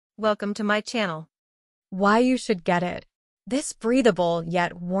welcome to my channel. Why you should get it. This breathable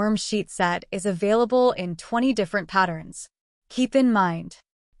yet warm sheet set is available in 20 different patterns. Keep in mind,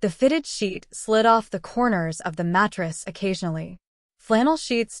 the fitted sheet slid off the corners of the mattress occasionally. Flannel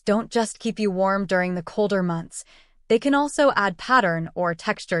sheets don't just keep you warm during the colder months, they can also add pattern or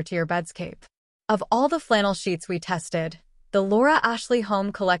texture to your bedscape. Of all the flannel sheets we tested, the Laura Ashley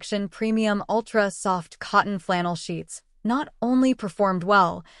Home Collection Premium Ultra Soft Cotton Flannel Sheets not only performed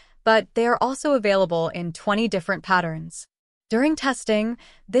well, but they are also available in 20 different patterns. During testing,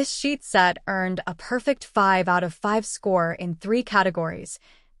 this sheet set earned a perfect 5 out of 5 score in 3 categories: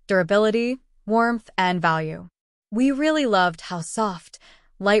 durability, warmth, and value. We really loved how soft,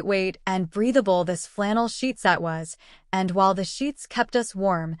 lightweight, and breathable this flannel sheet set was, and while the sheets kept us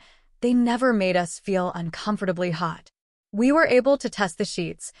warm, they never made us feel uncomfortably hot. We were able to test the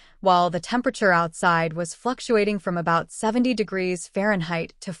sheets while the temperature outside was fluctuating from about 70 degrees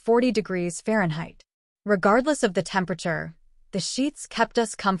Fahrenheit to 40 degrees Fahrenheit. Regardless of the temperature, the sheets kept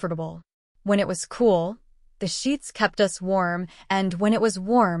us comfortable. When it was cool, the sheets kept us warm, and when it was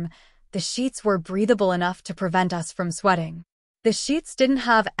warm, the sheets were breathable enough to prevent us from sweating. The sheets didn't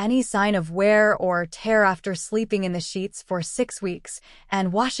have any sign of wear or tear after sleeping in the sheets for 6 weeks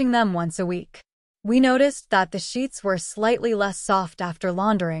and washing them once a week. We noticed that the sheets were slightly less soft after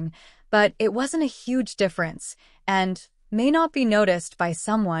laundering, but it wasn't a huge difference and may not be noticed by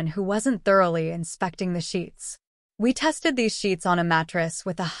someone who wasn't thoroughly inspecting the sheets. We tested these sheets on a mattress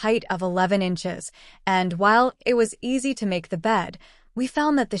with a height of 11 inches, and while it was easy to make the bed, we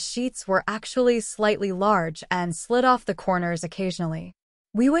found that the sheets were actually slightly large and slid off the corners occasionally.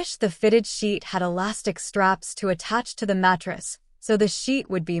 We wish the fitted sheet had elastic straps to attach to the mattress so the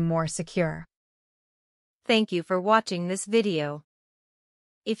sheet would be more secure. Thank you for watching this video.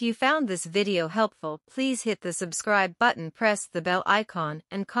 If you found this video helpful, please hit the subscribe button, press the bell icon,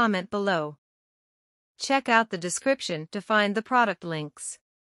 and comment below. Check out the description to find the product links.